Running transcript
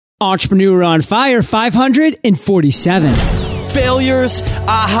Entrepreneur on Fire 547. Failures,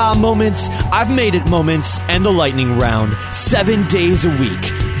 aha moments, I've made it moments, and the lightning round. 7 days a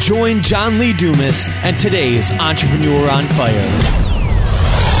week. Join John Lee Dumas and today's Entrepreneur on Fire.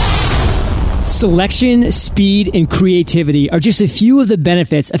 Selection, speed, and creativity are just a few of the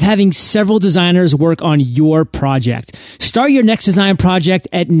benefits of having several designers work on your project. Start your next design project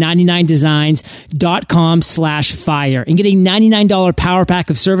at 99designs.com/fire and get a $99 power pack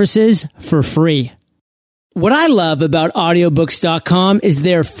of services for free. What I love about audiobooks.com is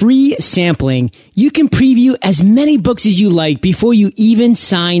their free sampling. You can preview as many books as you like before you even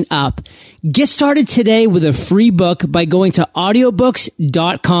sign up. Get started today with a free book by going to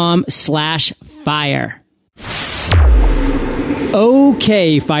audiobooks.com/fire.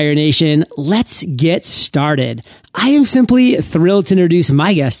 Okay, Fire Nation, let's get started. I am simply thrilled to introduce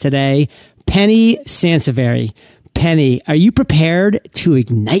my guest today, Penny Sansevieri. Penny, are you prepared to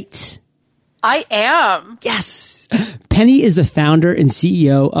ignite? I am. Yes. Penny is the founder and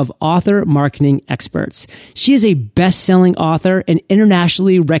CEO of Author Marketing Experts. She is a best-selling author and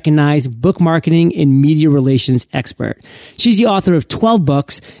internationally recognized book marketing and media relations expert. She's the author of 12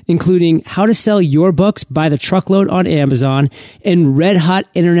 books, including How to Sell Your Books by the Truckload on Amazon and Red Hot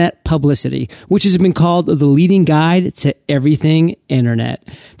Internet Publicity, which has been called the leading guide to everything internet.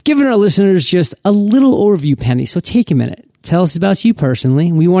 Giving our listeners just a little overview, Penny, so take a minute. Tell us about you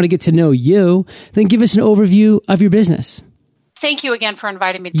personally. We want to get to know you. Then give us an overview of your business. Thank you again for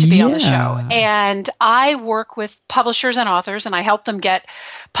inviting me to be on the show. And I work with publishers and authors, and I help them get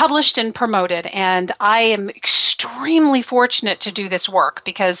published and promoted. And I am extremely fortunate to do this work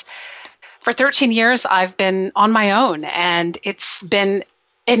because for 13 years, I've been on my own, and it's been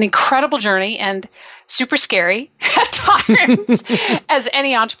an incredible journey and super scary at times, as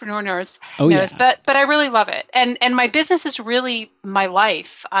any entrepreneur knows. Yeah. But I really love it, and my business is really my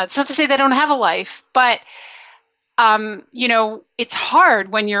life. It's not to say that I don't have a life, but it's hard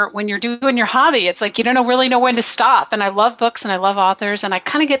when you're doing your hobby. It's like you don't really know when to stop. And I love books and I love authors, and I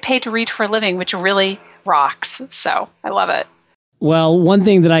kind of get paid to read for a living, which really rocks. So I love it. Well, one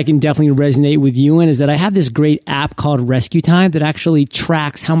thing that I can definitely resonate with you in is that I have this great app called Rescue Time that actually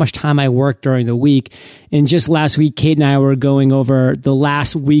tracks how much time I work during the week. And just last week, Kate and I were going over the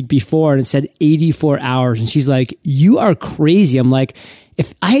last week before, and it said 84 hours. And she's like, "You are crazy." I'm like,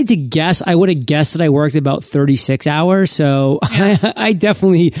 if I had to guess, I would have guessed that I worked about 36 hours. So yeah. I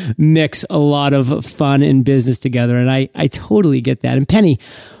definitely mix a lot of fun and business together. And I totally get that. And Penny,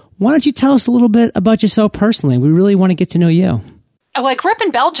 why don't you tell us a little bit about yourself personally? We really want to get to know you. Well, I grew up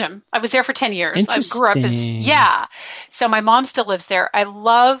in Belgium. I was there for 10 years. I grew up So my mom still lives there. I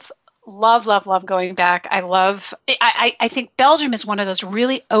love going back. I think Belgium is one of those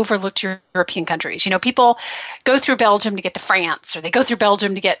really overlooked European countries. People go through Belgium to get to France, or they go through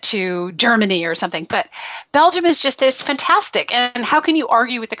Belgium to get to Germany or something. But Belgium is just this fantastic. And how can you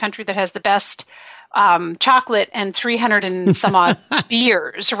argue with the country that has the best chocolate and 300 and some odd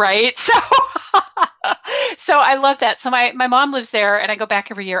beers, right? So I love that. So my mom lives there, and I go back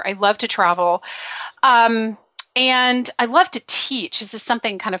every year. I love to travel. And I love to teach. This is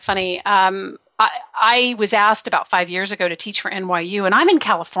something kind of funny. I was asked about 5 years ago to teach for NYU, and I'm in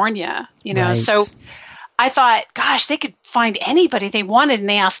California, Right. So I thought, gosh, they could find anybody they wanted, and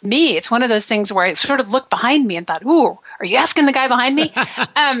they asked me. It's one of those things where I sort of looked behind me and thought, ooh, are you asking the guy behind me?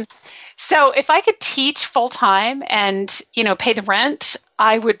 So if I could teach full time and, pay the rent,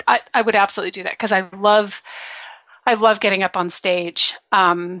 I would absolutely do that, because I love getting up on stage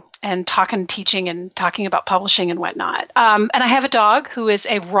and teaching and talking about publishing and whatnot. And I have a dog who is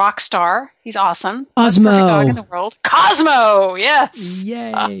a rock star. He's awesome. Cosmo. Perfect dog in the world. Cosmo. Yes.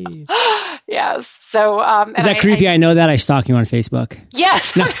 Yay. Yes. So is that creepy? I know that. I stalk you on Facebook.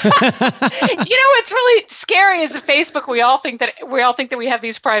 Yes. What's really scary is that Facebook. We all think that we have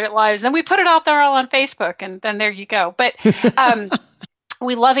these private lives, and then we put it out there all on Facebook, and then there you go. But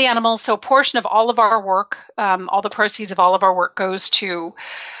we love animals, so a portion of all of our work, all the proceeds of all of our work, goes to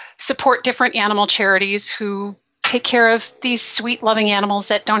support different animal charities who take care of these sweet, loving animals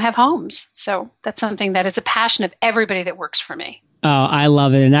that don't have homes. So that's something that is a passion of everybody that works for me. Oh, I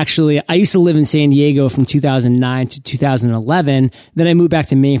love it. And actually, I used to live in San Diego from 2009 to 2011. Then I moved back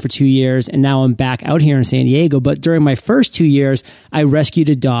to Maine for 2 years, and now I'm back out here in San Diego. But during my first 2 years, I rescued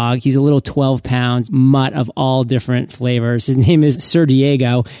a dog. He's a little 12-pound mutt of all different flavors. His name is Sir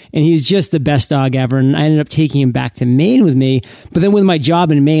Diego, and he's just the best dog ever. And I ended up taking him back to Maine with me. But then with my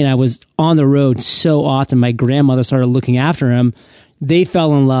job in Maine, I was on the road so often. My grandmother started looking after him. They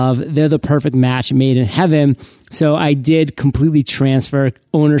fell in love. They're the perfect match made in heaven. So I did completely transfer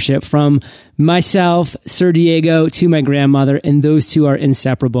ownership from myself, Sir Diego, to my grandmother, and those two are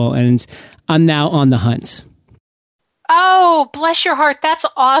inseparable. And I'm now on the hunt. Oh, bless your heart. That's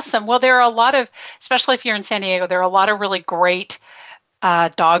awesome. Well, there are a lot of, especially if you're in San Diego, there are a lot of really great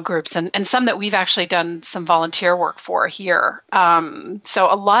dog groups and some that we've actually done some volunteer work for here. So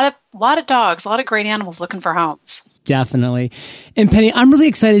a lot of dogs, a lot of great animals looking for homes. Definitely. And Penny, I'm really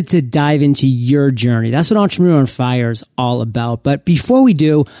excited to dive into your journey. That's what Entrepreneur on Fire is all about. But before we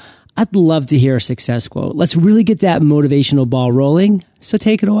do, I'd love to hear a success quote. Let's really get that motivational ball rolling. So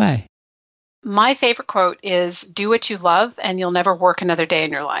take it away. My favorite quote is, do what you love and you'll never work another day in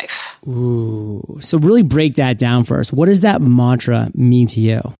your life. Ooh. So really break that down for us. What does that mantra mean to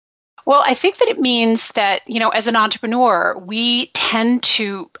you? Well, I think that it means that, as an entrepreneur, we tend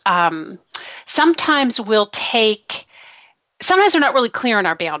to, sometimes we're not really clear on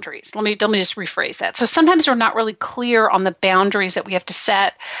our boundaries. Let me just rephrase that. So sometimes we're not really clear on the boundaries that we have to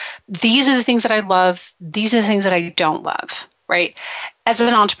set. These are the things that I love. These are the things that I don't love, right? As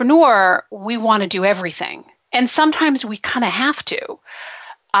an entrepreneur, we want to do everything. And sometimes we kind of have to.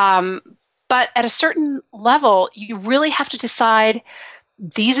 But at a certain level, you really have to decide,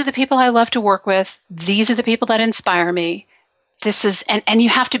 these are the people I love to work with. These are the people that inspire me. This is, and you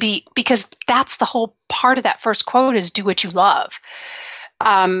have to be, because that's the whole part of that first quote is do what you love.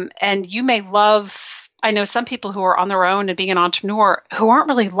 And you may love, I know some people who are on their own and being an entrepreneur who aren't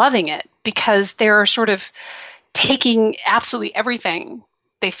really loving it because they're sort of taking absolutely everything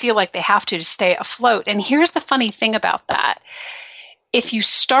they feel like they have to stay afloat. And here's the funny thing about that. If you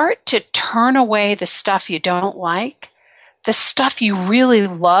start to turn away the stuff you don't like, the stuff you really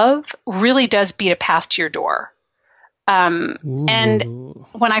love really does beat a path to your door. And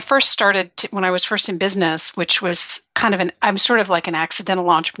when I was first in business, which was I'm sort of like an accidental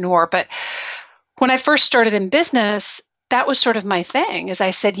entrepreneur, but when I first started in business, that was sort of my thing, is I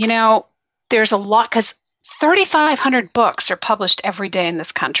said, there's a lot, because 3,500 books are published every day in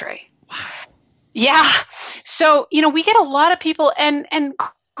this country. Wow. Yeah. So, we get a lot of people, and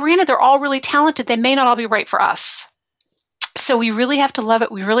granted, they're all really talented. They may not all be right for us. So we really have to love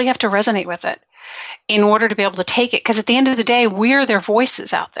it. We really have to resonate with it in order to be able to take it. Because at the end of the day, we're their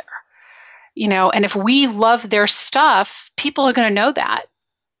voices out there, and if we love their stuff, people are going to know that.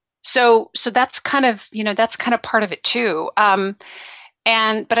 So that's kind of part of it too.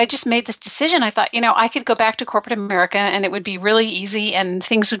 But I just made this decision. I thought, I could go back to corporate America and it would be really easy and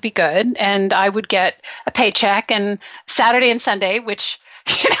things would be good. And I would get a paycheck and Saturday and Sunday, which,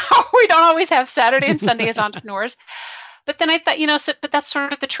 we don't always have Saturday and Sunday as entrepreneurs. But then I thought, but that's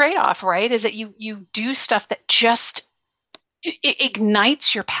sort of the trade-off, right? Is that you do stuff that just it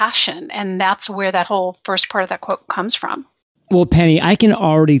ignites your passion. And that's where that whole first part of that quote comes from. Well, Penny, I can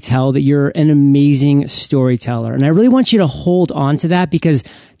already tell that you're an amazing storyteller. And I really want you to hold on to that, because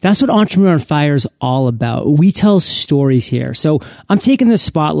that's what Entrepreneur on Fire is all about. We tell stories here. So I'm taking the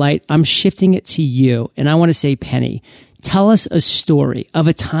spotlight, I'm shifting it to you. And I want to say, Penny, tell us a story of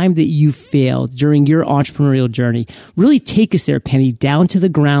a time that you failed during your entrepreneurial journey. Really take us there, Penny, down to the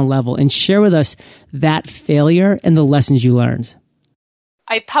ground level, and share with us that failure and the lessons you learned.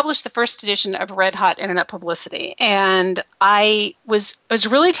 I published the first edition of Red Hot Internet Publicity, and I was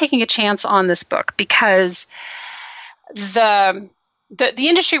really taking a chance on this book because the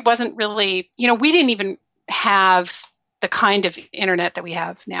industry wasn't really, we didn't even have the kind of internet that we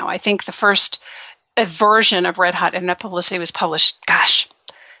have now. I think the first version of Red Hot Internet Publicity was published,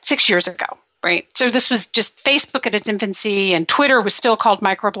 6 years ago, right? So this was just Facebook at its infancy, and Twitter was still called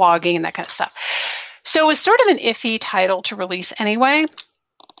microblogging and that kind of stuff. So it was sort of an iffy title to release anyway.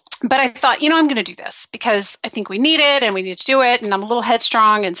 But I thought, I'm going to do this because I think we need it and we need to do it. And I'm a little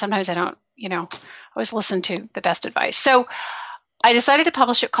headstrong, and sometimes I don't, always listen to the best advice. So I decided to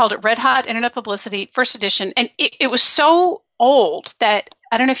publish it, called it Red Hot Internet Publicity, first edition. And it was so old that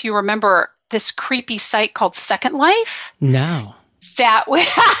I don't know if you remember this creepy site called Second Life. No. That was...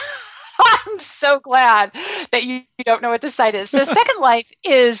 I'm so glad that you don't know what the site is. So Second Life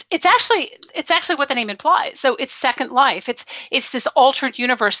it's actually what the name implies. So it's Second Life. It's this altered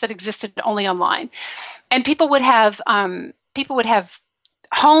universe that existed only online. And people would have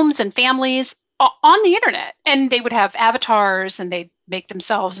homes and families on the internet, and they would have avatars, and they'd make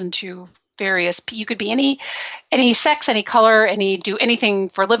themselves into various, you could be any sex, any color, do anything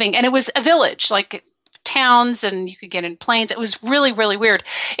for a living. And it was a village, like towns, and you could get in planes. It was really, really weird.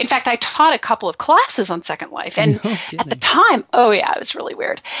 In fact, I taught a couple of classes on Second Life. And at the time, it was really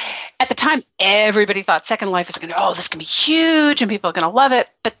weird. At the time, everybody thought Second Life is this can be huge and people are going to love it.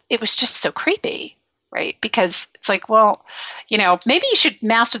 But it was just so creepy. right? Because it's like, well, maybe you should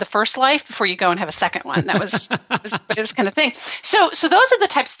master the first life before you go and have a second one. That was this kind of thing. So those are the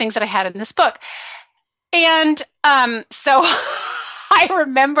types of things that I had in this book. And so I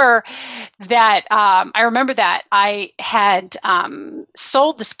remember that I had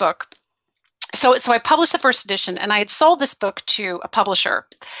sold this book. So I published the first edition, and I had sold this book to a publisher.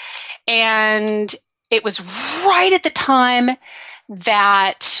 And it was right at the time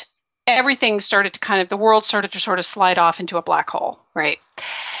that everything started to the world started to sort of slide off into a black hole, right?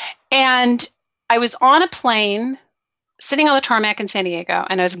 And I was on a plane sitting on the tarmac in San Diego,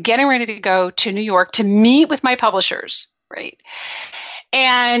 and I was getting ready to go to New York to meet with my publishers, right?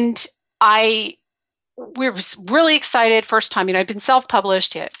 And we were really excited first time, I'd been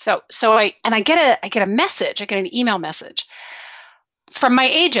self-published yet. So I get a message, I get an email message from my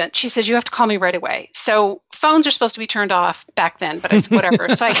agent. She says, you have to call me right away. So phones are supposed to be turned off back then, but I said, whatever.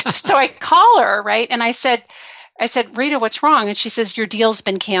 so I call her, right? And I said, Rita, what's wrong? And she says, your deal's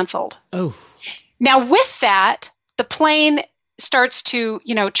been canceled. Oh. Now with that, the plane starts to,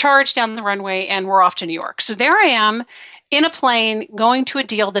 charge down the runway, and we're off to New York. So there I am in a plane going to a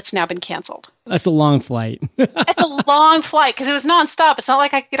deal that's now been canceled. That's a long flight. It's a long flight because it was nonstop. It's not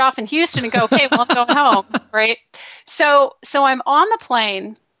like I could get off in Houston and go, okay, well, I'm going home, right? So I'm on the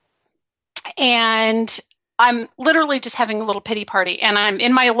plane, and I'm literally just having a little pity party, and I'm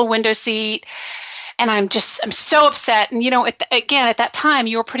in my little window seat, and I'm so upset. And, at that time,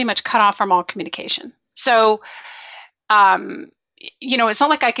 you were pretty much cut off from all communication. So, it's not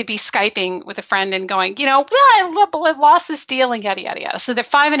like I could be Skyping with a friend and going, well, I lost this deal and yada, yada, yada. So that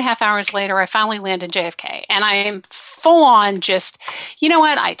 5.5 hours later, I finally land in JFK, and I am full on just,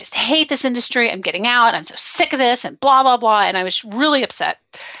 what? I just hate this industry. I'm getting out. I'm so sick of this and blah, blah, blah. And I was really upset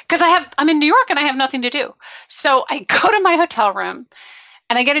because I'm in New York and I have nothing to do. So I go to my hotel room,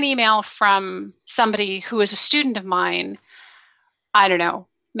 and I get an email from somebody who is a student of mine, I don't know,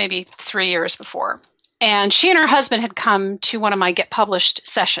 maybe 3 years before. And she and her husband had come to one of my Get Published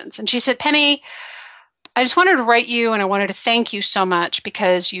sessions. And she said, Penny, I just wanted to write you, and I wanted to thank you so much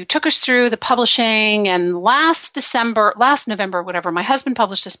because you took us through the publishing. And last November, whatever, my husband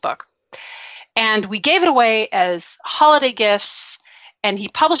published this book. And we gave it away as holiday gifts. And he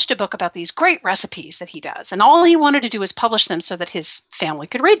published a book about these great recipes that he does. And all he wanted to do was publish them so that his family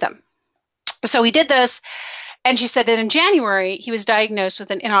could read them. So he did this. And she said that in January, he was diagnosed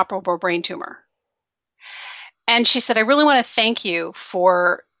with an inoperable brain tumor. And she said, I really want to thank you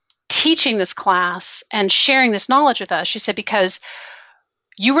for teaching this class and sharing this knowledge with us. She said, because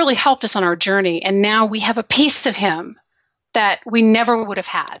you really helped us on our journey. And now we have a piece of him that we never would have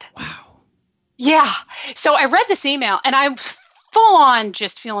had. Wow. Yeah. So I read this email, and I was full on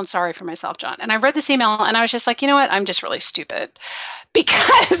just feeling sorry for myself, John. And I read this email, and I was just like, you know what? I'm just really stupid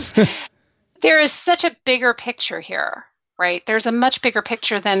because there is such a bigger picture here, right? There's a much bigger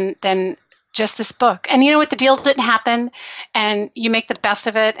picture than just this book. And you know what? The deal didn't happen, and you make the best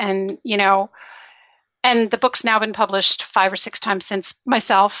of it. And, and the book's now been published 5 or 6 times since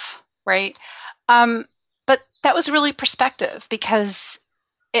myself. Right. But that was really perspective because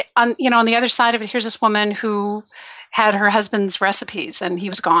on the other side of it, here's this woman who had her husband's recipes and he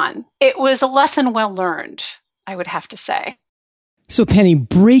was gone. It was a lesson well learned, I would have to say. So Penny,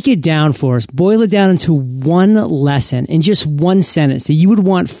 break it down for us. Boil it down into one lesson in just one sentence that you would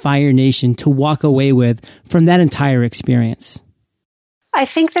want Fire Nation to walk away with from that entire experience. I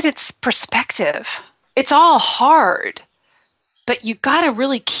think that it's perspective. It's all hard, but you got to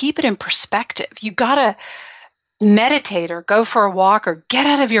really keep it in perspective. You got to meditate or go for a walk or get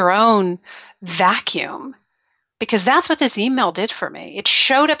out of your own vacuum, because that's what this email did for me. It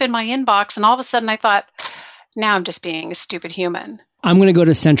showed up in my inbox, and all of a sudden I thought, now I'm just being a stupid human. I'm going to go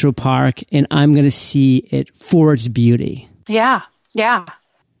to Central Park and I'm going to see it for its beauty. Yeah. Yeah.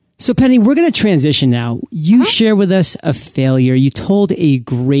 So Penny, we're going to transition now. You share with us a failure. You told a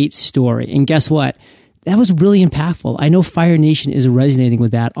great story. And guess what? That was really impactful. I know Fire Nation is resonating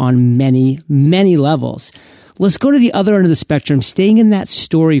with that on many, many levels. Let's go to the other end of the spectrum, staying in that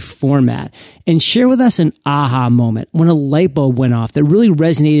story format, and share with us an aha moment when a light bulb went off that really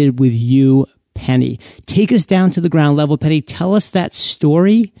resonated with you, Penny. Take us down to the ground level, Penny. Tell us that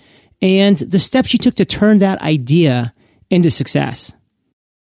story and the steps you took to turn that idea into success.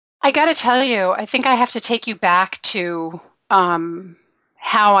 I got to tell you, I think I have to take you back to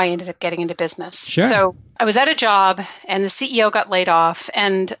how I ended up getting into business. Sure. So I was at a job and the CEO got laid off,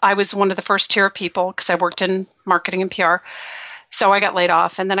 and I was one of the first tier of people because I worked in marketing and PR. So I got laid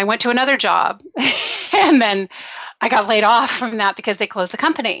off, and then I went to another job and then I got laid off from that because they closed the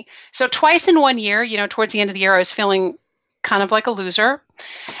company. So twice in 1 year, towards the end of the year, I was feeling kind of like a loser.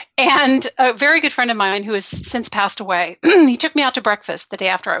 And a very good friend of mine who has since passed away, he took me out to breakfast the day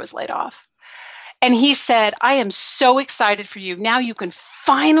after I was laid off. And he said, I am so excited for you. Now you can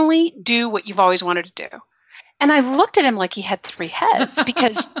finally do what you've always wanted to do. And I looked at him like he had three heads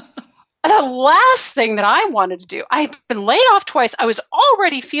because the last thing that I wanted to do, I'd been laid off twice. I was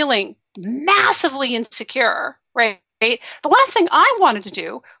already feeling massively insecure, right? The last thing I wanted to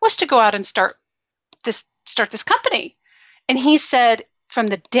do was to go out and start this company. And he said, from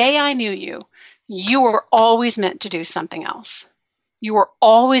the day I knew you, you were always meant to do something else. You were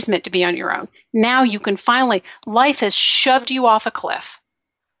always meant to be on your own. Now you can finally, life has shoved you off a cliff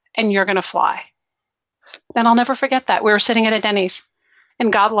and you're going to fly. And I'll never forget that. We were sitting at a Denny's,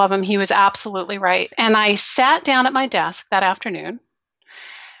 and God love him, he was absolutely right. And I sat down at my desk that afternoon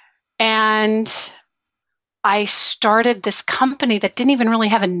and I started this company that didn't even really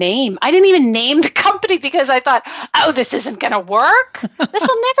have a name. I didn't even name the company because I thought, oh, this isn't going to work. This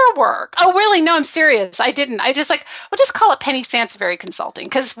will never work. Oh, really? No, I'm serious. I didn't. I just we'll just call it Penny Sansevieri Consulting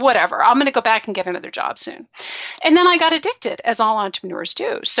because whatever. I'm going to go back and get another job soon. And then I got addicted, as all entrepreneurs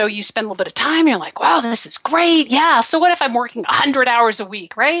do. So you spend a little bit of time. You're like, wow, this is great. Yeah. So what if I'm working 100 hours a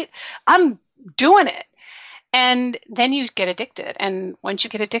week, right? I'm doing it. And then you get addicted. And once you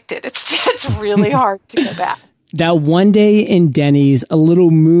get addicted, it's really hard to go back. That one day in Denny's, a little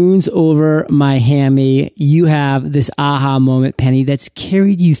moons over my hammy, you have this aha moment, Penny, that's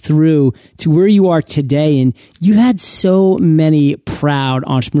carried you through to where you are today. And you had so many proud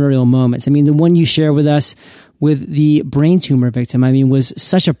entrepreneurial moments. I mean, the one you share with us with the brain tumor victim, I mean, was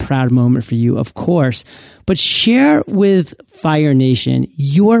such a proud moment for you, of course. But share with Fire Nation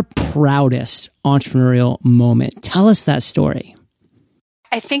your proudest entrepreneurial moment. Tell us that story.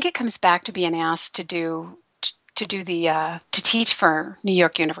 I think it comes back to being asked to teach for New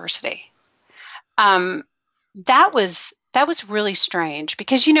York University. That was really strange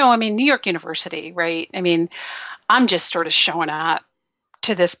because, New York University, right? I mean, I'm just sort of showing up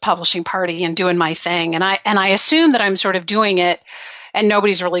to this publishing party and doing my thing. And I assume that I'm sort of doing it and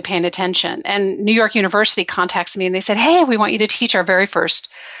nobody's really paying attention. And New York University contacts me and they said, hey, we want you to teach our very first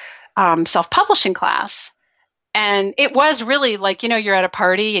self-publishing class. And it was really like, you're at a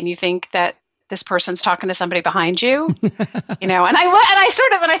party and you think that this person's talking to somebody behind you, and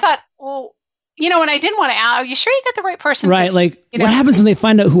I thought, well, and I didn't want to ask, are you sure you got the right person? Right. Like what happens when they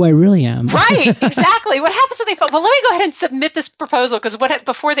find out who I really am? Right. Exactly. What happens when they find, well, let me go ahead and submit this proposal. Because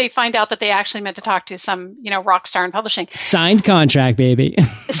before they find out that they actually meant to talk to some, rock star in publishing. Signed contract, baby.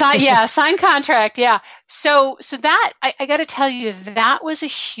 Signed contract. Yeah. So that I got to tell you, that was a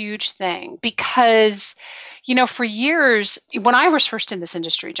huge thing because, for years, when I was first in this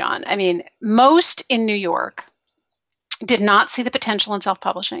industry, John, I mean, most in New York did not see the potential in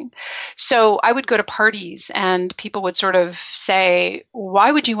self-publishing. So I would go to parties and people would sort of say,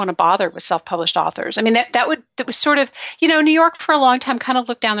 why would you want to bother with self-published authors? I mean, that was sort of, New York for a long time kind of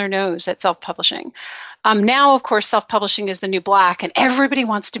looked down their nose at self-publishing. Now, of course, self-publishing is the new black and everybody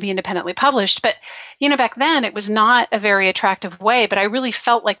wants to be independently published. But, back then it was not a very attractive way, but I really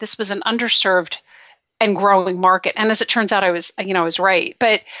felt like this was an underserved and growing market. And as it turns out, I was right.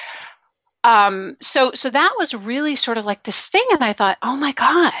 But so that was really sort of like this thing. And I thought, oh my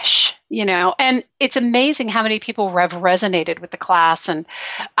gosh, and it's amazing how many people have resonated with the class. And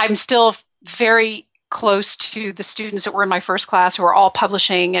I'm still very close to the students that were in my first class who are all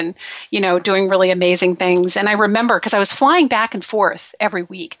publishing and, doing really amazing things. And I remember because I was flying back and forth every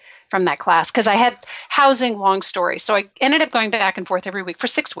week from that class because I had housing, long story. So I ended up going back and forth every week for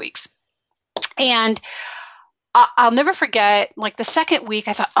 6 weeks. And I'll never forget, like the second week,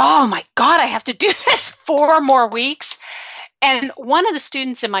 I thought, oh my God, I have to do this 4 more weeks. And one of the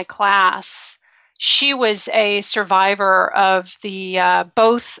students in my class, she was a survivor of the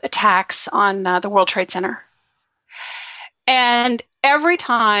both attacks on the World Trade Center. And every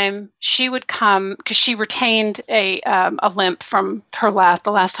time she would come, because she retained a limp from the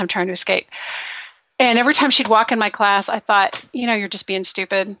last time trying to escape. And every time she'd walk in my class, I thought, you're just being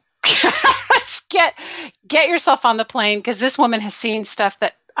stupid. Get yourself on the plane because this woman has seen stuff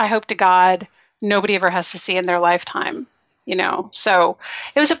that I hope to God nobody ever has to see in their lifetime, So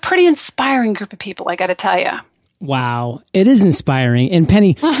it was a pretty inspiring group of people, I got to tell you. Wow. It is inspiring. And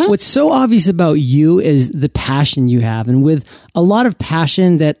Penny, what's so obvious about you is the passion you have. And with a lot of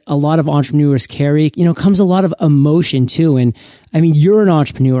passion that a lot of entrepreneurs carry, comes a lot of emotion too. And I mean, you're an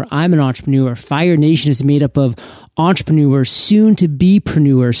entrepreneur. I'm an entrepreneur. Fire Nation is made up of entrepreneurs, soon to be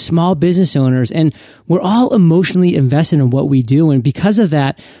preneurs, small business owners, and we're all emotionally invested in what we do. And because of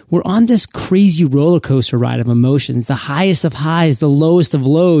that, we're on this crazy roller coaster ride of emotions, the highest of highs, the lowest of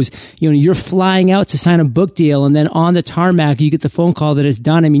lows. You know, you're flying out to sign a book deal, and then on the tarmac, you get the phone call that it's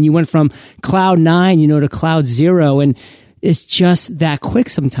done. I mean, you went from cloud 9, to cloud 0, and it's just that quick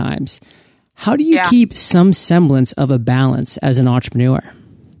sometimes. How do you keep some semblance of a balance as an entrepreneur?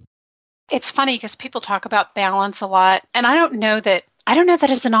 It's funny because people talk about balance a lot, and I don't know that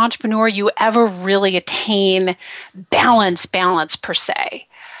as an entrepreneur you ever really attain balance per se.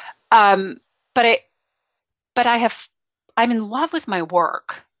 But I'm in love with my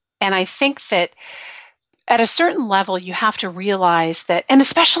work, and I think that at a certain level you have to realize that, and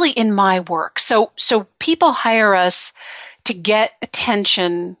especially in my work. So people hire us to get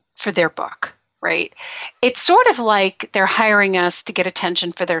attention for their book, right? It's sort of like they're hiring us to get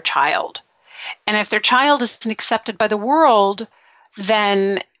attention for their child. And if their child isn't accepted by the world,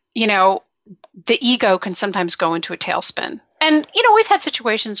 then, the ego can sometimes go into a tailspin. And, we've had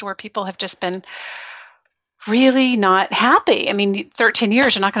situations where people have just been really not happy. I mean, 13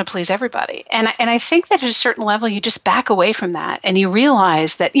 years, you're not going to please everybody. And I think that at a certain level, you just back away from that and you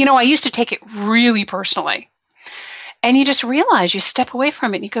realize that, I used to take it really personally. And you just realize, you step away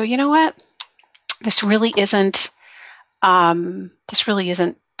from it and you go, you know what? This really isn't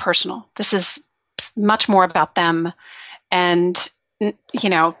personal. This is much more about them. And,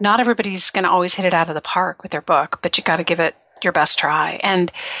 not everybody's going to always hit it out of the park with their book, but you got to give it your best try.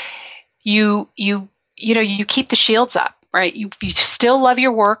 And you keep the shields up, right? You still love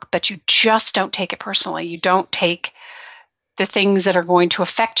your work, but you just don't take it personally. You don't take the things that are going to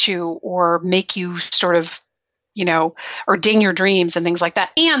affect you or make you sort of, or ding your dreams and things like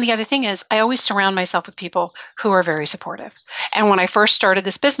that. And the other thing is, I always surround myself with people who are very supportive. And when I first started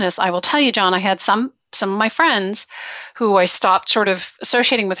this business, I will tell you, John, I had some of my friends who I stopped sort of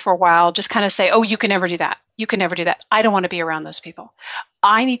associating with for a while, just kind of say, oh, you can never do that. You can never do that. I don't want to be around those people.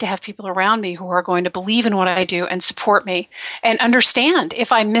 I need to have people around me who are going to believe in what I do and support me and understand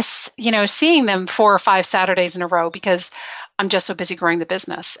if I miss, seeing them 4 or 5 Saturdays in a row because I'm just so busy growing the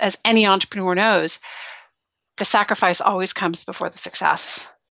business. As any entrepreneur knows, the sacrifice always comes before the success.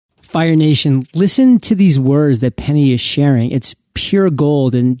 Fire Nation, listen to these words that Penny is sharing. It's pure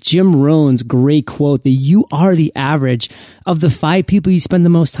gold. And Jim Rohn's great quote that you are the average of the 5 people you spend the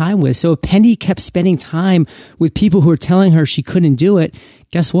most time with. So if Penny kept spending time with people who are telling her she couldn't do it,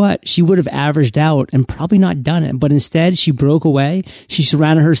 guess what? She would have averaged out and probably not done it. But instead, she broke away. She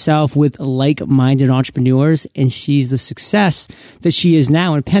surrounded herself with like-minded entrepreneurs, and she's the success that she is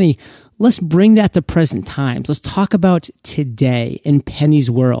now. And Penny, let's bring that to present times. Let's talk about today in Penny's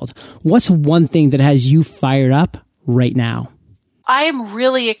world. What's one thing that has you fired up right now? I am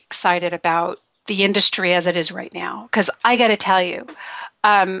really excited about the industry as it is right now, because I got to tell you,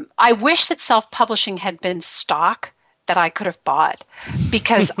 I wish that self-publishing had been stock that I could have bought,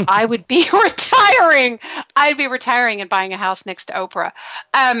 because I would be retiring. I'd be retiring and buying a house next to Oprah.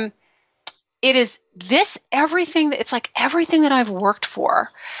 It is everything that I've worked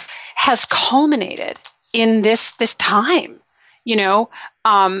for has culminated in this time,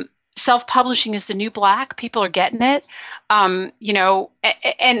 self-publishing is the new black. People are getting it, and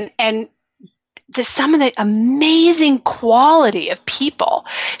some of the amazing quality of people.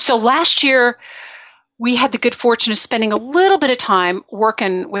 So last year, we had the good fortune of spending a little bit of time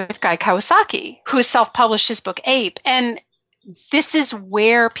working with Guy Kawasaki, who has self-published his book Ape. And this is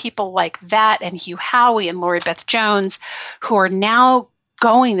where people like that and Hugh Howey and Lori Beth Jones, who are now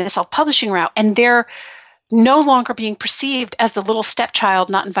going the self-publishing route, and they're no longer being perceived as the little stepchild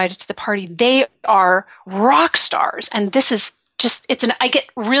not invited to the party. They are rock stars. And this is just, I get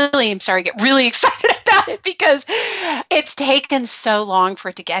really excited about it because it's taken so long for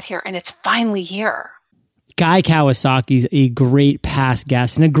it to get here, and it's finally here. Guy Kawasaki's a great past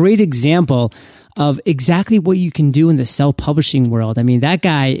guest and a great example of exactly what you can do in the self-publishing world. I mean, that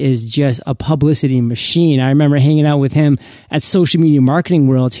guy is just a publicity machine. I remember hanging out with him at Social Media Marketing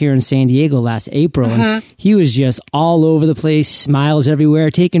World here in San Diego last April. Mm-hmm. And he was just all over the place, smiles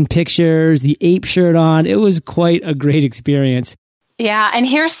everywhere, taking pictures, the Ape shirt on. It was quite a great experience. Yeah, and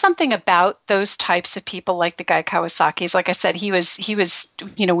here's something about those types of people like the Guy Kawasaki's. Like I said, he was,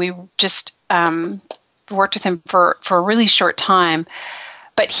 we just worked with him for a really short time.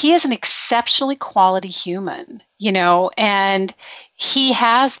 But he is an exceptionally quality human, and he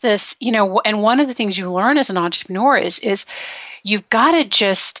has this, and one of the things you learn as an entrepreneur is you've got to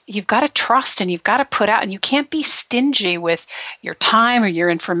trust, and you've got to put out, and you can't be stingy with your time or your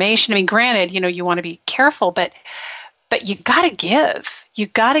information. I mean, granted, you want to be careful, but but you got to give. You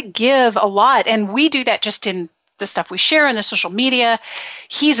got to give a lot. And we do that just in the stuff we share in the social media.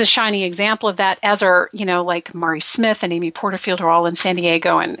 He's a shining example of that, as are, like Mari Smith and Amy Porterfield, who are all in San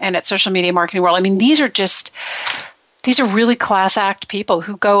Diego and at Social Media Marketing World. I mean, these are really class act people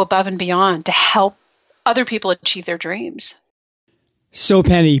who go above and beyond to help other people achieve their dreams. So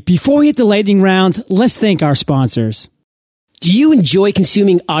Penny, before we hit the lightning round, let's thank our sponsors. Do you enjoy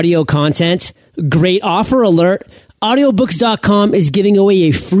consuming audio content? Great offer alert. Audiobooks.com is giving away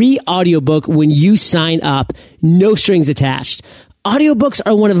a free audiobook when you sign up. No strings attached. Audiobooks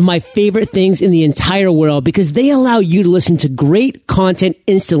are one of my favorite things in the entire world because they allow you to listen to great content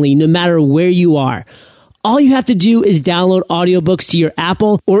instantly, no matter where you are. All you have to do is download audiobooks to your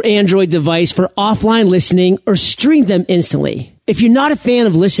Apple or Android device for offline listening or stream them instantly. If you're not a fan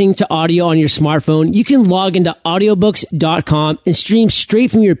of listening to audio on your smartphone, you can log into audiobooks.com and stream straight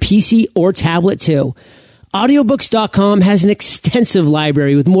from your PC or tablet too. Audiobooks.com has an extensive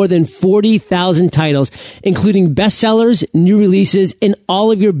library with more than 40,000 titles, including bestsellers, new releases, and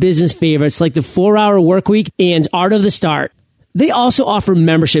all of your business favorites like The 4-Hour Workweek and Art of the Start. They also offer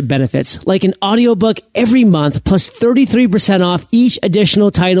membership benefits like an audiobook every month plus 33% off each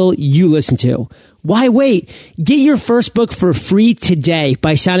additional title you listen to. Why wait? Get your first book for free today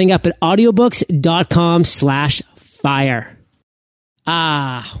by signing up at audiobooks.com/fire.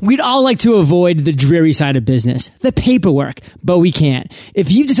 We'd all like to avoid the dreary side of business, the paperwork, but we can't.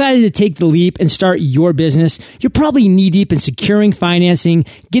 If you've decided to take the leap and start your business, you're probably knee-deep in securing financing,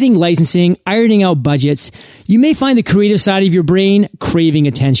 getting licensing, ironing out budgets. You may find the creative side of your brain craving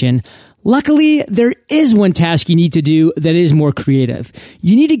attention. Luckily, there is one task you need to do that is more creative.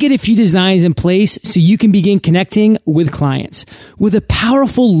 You need to get a few designs in place so you can begin connecting with clients. With a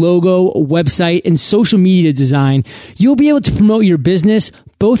powerful logo, website, and social media design, you'll be able to promote your business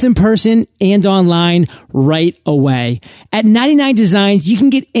both in person and online right away. At 99 Designs, you can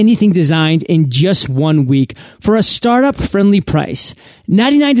get anything designed in just 1 week for a startup-friendly price.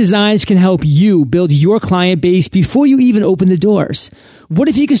 99 Designs can help you build your client base before you even open the doors. What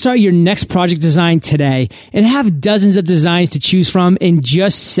if you could start your next project design today and have dozens of designs to choose from in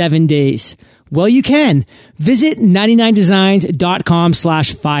just 7 days? Well, you can. Visit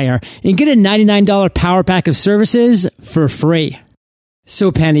 99designs.com/fire and get a $99 power pack of services for free.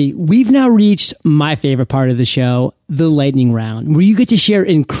 So Penny, we've now reached my favorite part of the show, the lightning round, where you get to share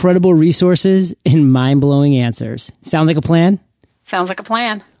incredible resources and mind-blowing answers. Sound like a plan? Sounds like a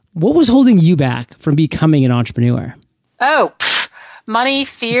plan. What was holding you back from becoming an entrepreneur? Money,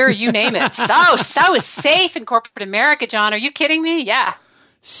 fear, you name it. So safe in corporate America, John. Are you kidding me? Yeah.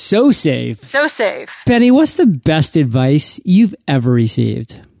 So safe. So safe. Penny, what's the best advice you've ever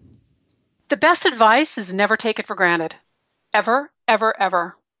received? The best advice is never take it for granted. Ever, ever,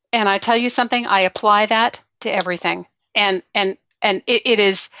 ever. And I tell you something, I apply that to everything. And it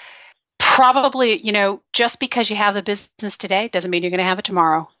is probably, just because you have the business today doesn't mean you're going to have it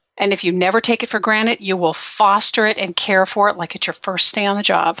tomorrow. And if you never take it for granted, you will foster it and care for it like it's your first day on the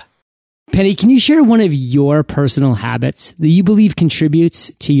job. Penny, can you share one of your personal habits that you believe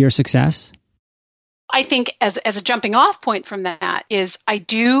contributes to your success? I think as a jumping off point from that is I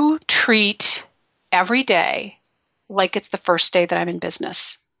do treat every day like it's the first day that I'm in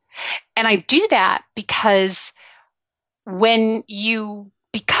business. And I do that because when you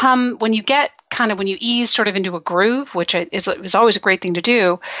ease sort of into a groove, which is always a great thing to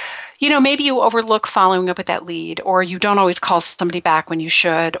do, maybe you overlook following up with that lead, or you don't always call somebody back when you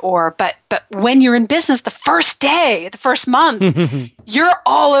should, but when you're in business, the first day, the first month, you're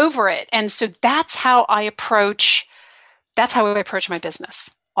all over it. And so that's how I approach my business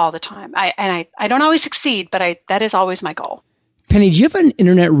all the time. I don't always succeed, but that is always my goal. Penny, do you have an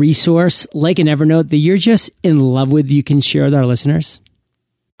internet resource like an Evernote that you're just in love with you can share with our listeners?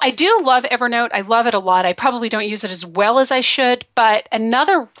 I do love Evernote. I love it a lot. I probably don't use it as well as I should, but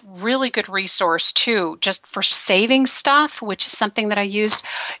another really good resource too, just for saving stuff, which is something that I use,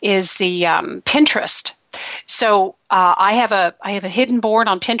 is the Pinterest. So I have a hidden board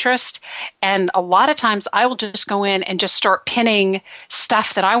on Pinterest, and a lot of times I will just go in and just start pinning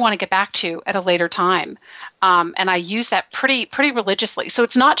stuff that I want to get back to at a later time. And I use that pretty religiously. So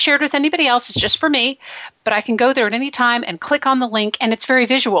it's not shared with anybody else. It's just for me. But I can go there at any time and click on the link, and it's very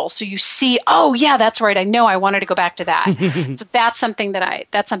visual. So you see, oh yeah, that's right. I know I wanted to go back to that. So that's something that I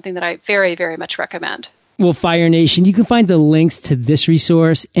very, very much recommend. Well, Fire Nation, you can find the links to this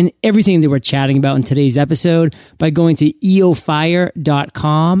resource and everything that we're chatting about in today's episode by going to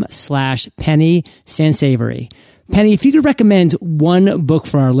eofire.com/Penny Sansevieri. Penny, if you could recommend one book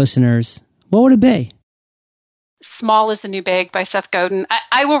for our listeners, what would it be? Small is the New Big by Seth Godin.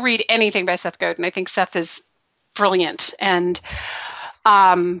 I will read anything by Seth Godin. I think Seth is brilliant. And,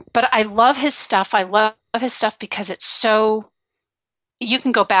 but I love his stuff. I love his stuff because it's so, you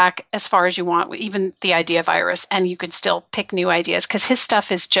can go back as far as you want, even the idea virus, and you can still pick new ideas because his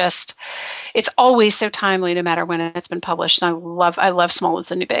stuff is just, it's always so timely no matter when it's been published. And I love Small is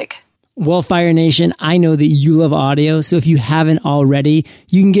the New Big. Well, Fire Nation, I know that you love audio, so if you haven't already,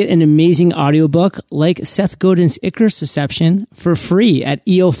 you can get an amazing audiobook like Seth Godin's Icarus Deception for free at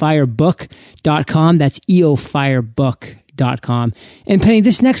eofirebook.com. That's eofirebook.com. And Penny,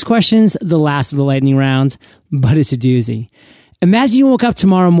 this next question's the last of the lightning round, but it's a doozy. Imagine you woke up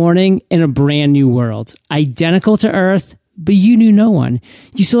tomorrow morning in a brand new world, identical to Earth, but you knew no one.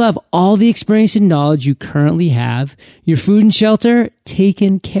 You still have all the experience and knowledge you currently have, your food and shelter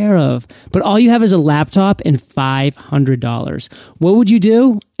taken care of, but all you have is a laptop and $500. What would you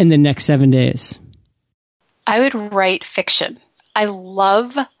do in the next 7 days? I would write fiction. I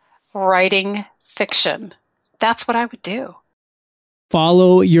love writing fiction. That's what I would do.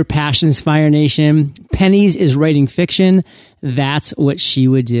 Follow your passions, Fire Nation. Penny's is writing fiction. That's what she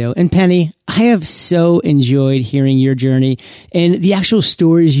would do. And Penny, I have so enjoyed hearing your journey, and the actual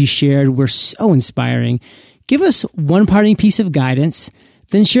stories you shared were so inspiring. Give us one parting piece of guidance,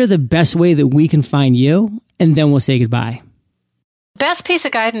 then share the best way that we can find you, and then we'll say goodbye. Best piece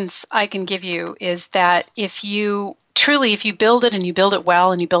of guidance I can give you is that if you build it and you build it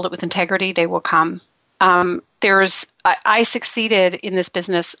well and you build it with integrity, they will come. I succeeded in this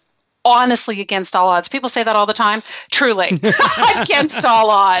business honestly against all odds. People say that all the time. Truly, against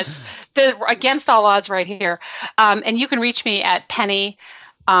all odds. Against all odds right here. And you can reach me at Penny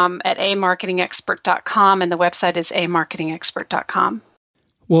at amarketingexpert.com, and the website is amarketingexpert.com.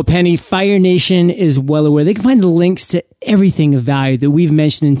 Well, Penny, Fire Nation is well aware. They can find the links to everything of value that we've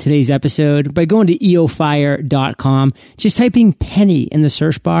mentioned in today's episode by going to eofire.com. Just typing Penny in the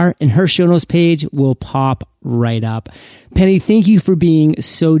search bar and her show notes page will pop right up. Penny, thank you for being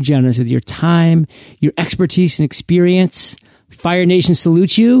so generous with your time, your expertise and experience. Fire Nation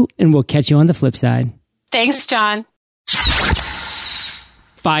salutes you, and we'll catch you on the flip side. Thanks, John.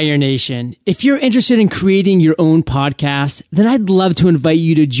 Fire Nation, if you're interested in creating your own podcast, then I'd love to invite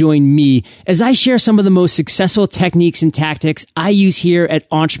you to join me as I share some of the most successful techniques and tactics I use here at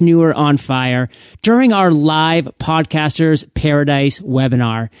Entrepreneur on Fire during our live Podcasters Paradise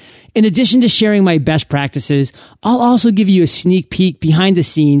webinar. In addition to sharing my best practices, I'll also give you a sneak peek behind the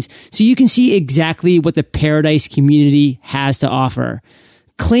scenes so you can see exactly what the Paradise community has to offer.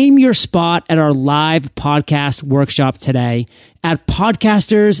 Claim your spot at our live podcast workshop today at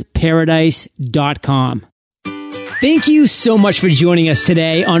podcastersparadise.com. Thank you so much for joining us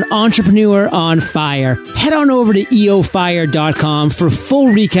today on Entrepreneur on Fire. Head on over to eofire.com for full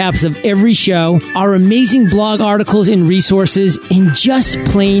recaps of every show, our amazing blog articles and resources, and just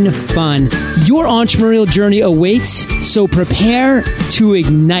plain fun. Your entrepreneurial journey awaits, so prepare to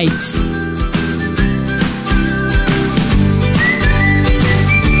ignite.